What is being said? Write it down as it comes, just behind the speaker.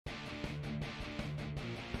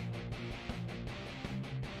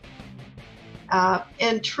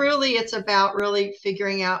And truly, it's about really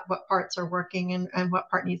figuring out what parts are working and what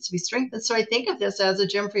part needs to be strengthened. So I think of this as a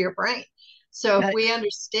gym for your brain. So if we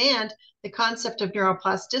understand the concept of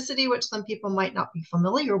neuroplasticity, which some people might not be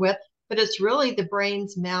familiar with, but it's really the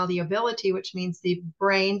brain's malleability, which means the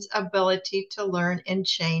brain's ability to learn and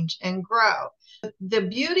change and grow. The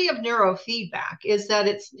beauty of neurofeedback is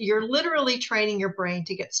that you're literally training your brain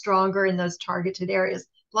to get stronger in those targeted areas,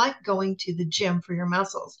 like going to the gym for your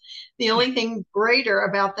muscles. The only thing greater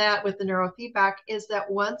about that with the neurofeedback is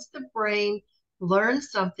that once the brain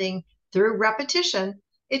learns something through repetition,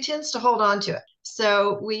 it tends to hold on to it.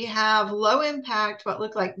 So we have low impact, what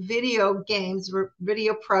look like video games, or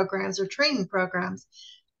video programs or training programs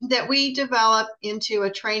that we develop into a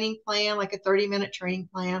training plan, like a 30-minute training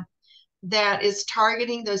plan that is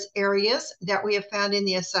targeting those areas that we have found in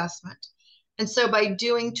the assessment. And so by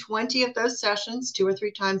doing 20 of those sessions, 2 or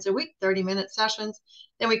 3 times a week, 30-minute sessions,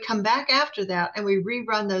 then we come back after that and we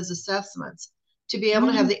rerun those assessments to be able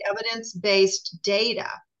to have the evidence-based data.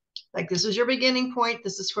 Like, this is your beginning point.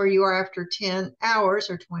 This is where you are after 10 hours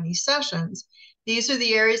or 20 sessions. These are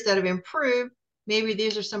the areas that have improved. Maybe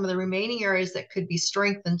these are some of the remaining areas that could be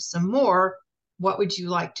strengthened some more. What would you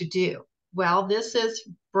like to do? Well, this is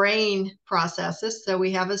brain processes. So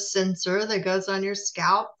we have a sensor that goes on your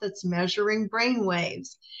scalp that's measuring brain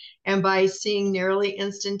waves. And by seeing nearly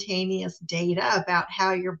instantaneous data about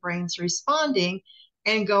how your brain's responding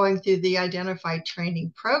and going through the identified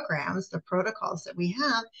training programs, the protocols that we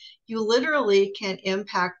have, you literally can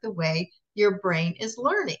impact the way your brain is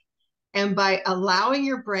learning. And by allowing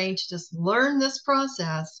your brain to just learn this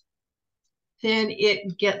process, then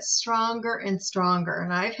it gets stronger and stronger.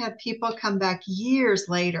 And I've had people come back years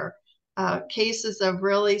later, cases of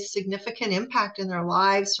really significant impact in their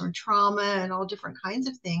lives from trauma and all different kinds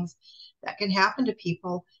of things that can happen to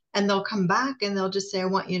people. And they'll come back and they'll just say, I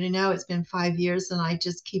want you to know it's been 5 years and I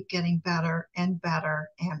just keep getting better and better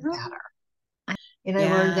and better. And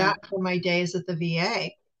I learned that from my days at the VA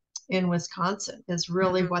in Wisconsin, is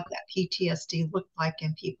really what that PTSD looked like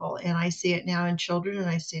in people. And I see it now in children, and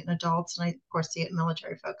I see it in adults, and I, of course, see it in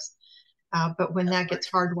military folks. But when that gets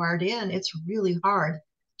hardwired in, it's really hard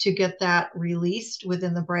to get that released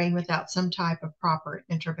within the brain without some type of proper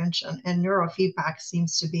intervention. And neurofeedback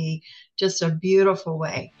seems to be just a beautiful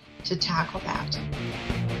way to tackle that.